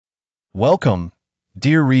Welcome,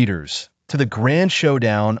 dear readers, to the grand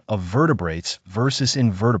showdown of vertebrates versus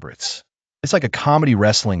invertebrates. It's like a comedy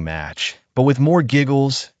wrestling match, but with more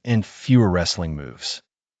giggles and fewer wrestling moves.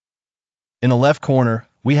 In the left corner,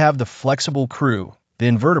 we have the flexible crew, the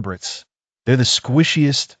invertebrates. They're the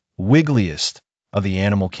squishiest, wiggliest of the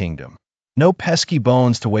animal kingdom. No pesky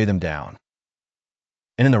bones to weigh them down.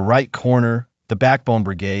 And in the right corner, the backbone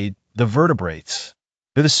brigade, the vertebrates.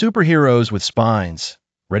 They're the superheroes with spines,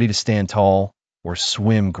 ready to stand tall or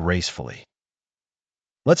swim gracefully.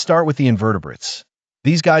 Let's start with the invertebrates.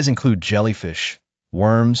 These guys include jellyfish,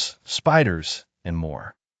 worms, spiders, and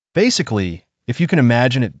more. Basically, if you can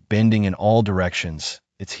imagine it bending in all directions,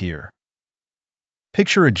 it's here.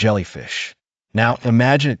 Picture a jellyfish. Now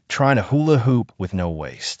imagine it trying to hula hoop with no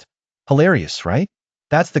waist. Hilarious, right?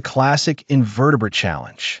 That's the classic invertebrate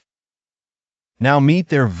challenge. Now meet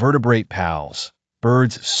their vertebrate pals,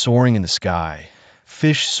 birds soaring in the sky,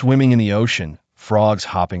 fish swimming in the ocean, frogs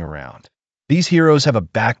hopping around. These heroes have a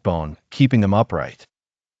backbone keeping them upright.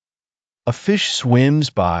 A fish swims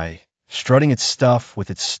by, strutting its stuff with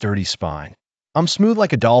its sturdy spine. I'm smooth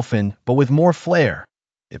like a dolphin, but with more flair,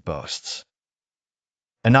 it boasts.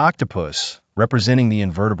 An octopus, representing the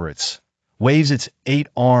invertebrates, waves its 8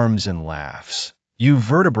 arms and laughs. You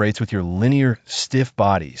vertebrates with your linear, stiff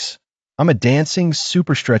bodies. I'm a dancing,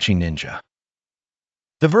 super stretchy ninja.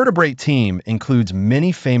 The vertebrate team includes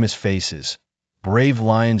many famous faces, brave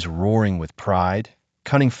lions roaring with pride,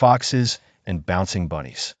 cunning foxes, and bouncing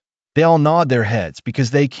bunnies. They all nod their heads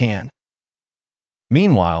because they can.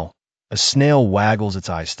 Meanwhile, a snail waggles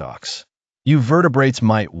its eye stalks. You vertebrates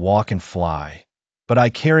might walk and fly, but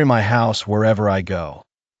I carry my house wherever I go.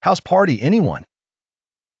 House party, anyone?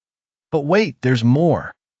 But wait, there's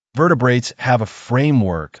more. Vertebrates have a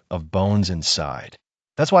framework of bones inside.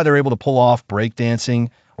 That's why they're able to pull off breakdancing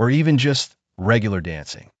or even just regular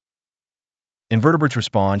dancing. Invertebrates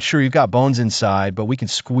respond, sure, you've got bones inside, but we can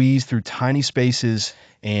squeeze through tiny spaces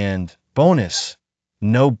and, bonus,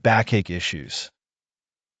 no backache issues.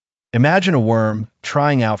 Imagine a worm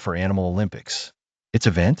trying out for Animal Olympics. Its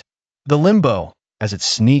event? The limbo, as it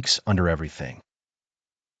sneaks under everything.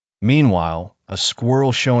 Meanwhile, a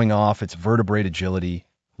squirrel showing off its vertebrate agility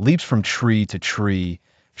leaps from tree to tree,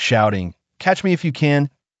 shouting, "Catch me if you can,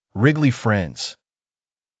 wriggly friends."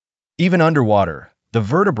 Even underwater, the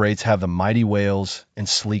vertebrates have the mighty whales and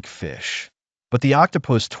sleek fish. But the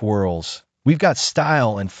octopus twirls. We've got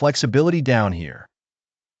style and flexibility down here.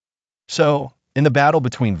 So, in the battle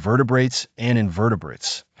between vertebrates and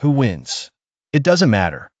invertebrates, who wins? It doesn't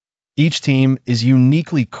matter. Each team is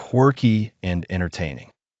uniquely quirky and entertaining.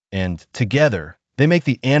 And together, they make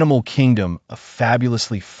the animal kingdom a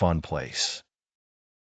fabulously fun place.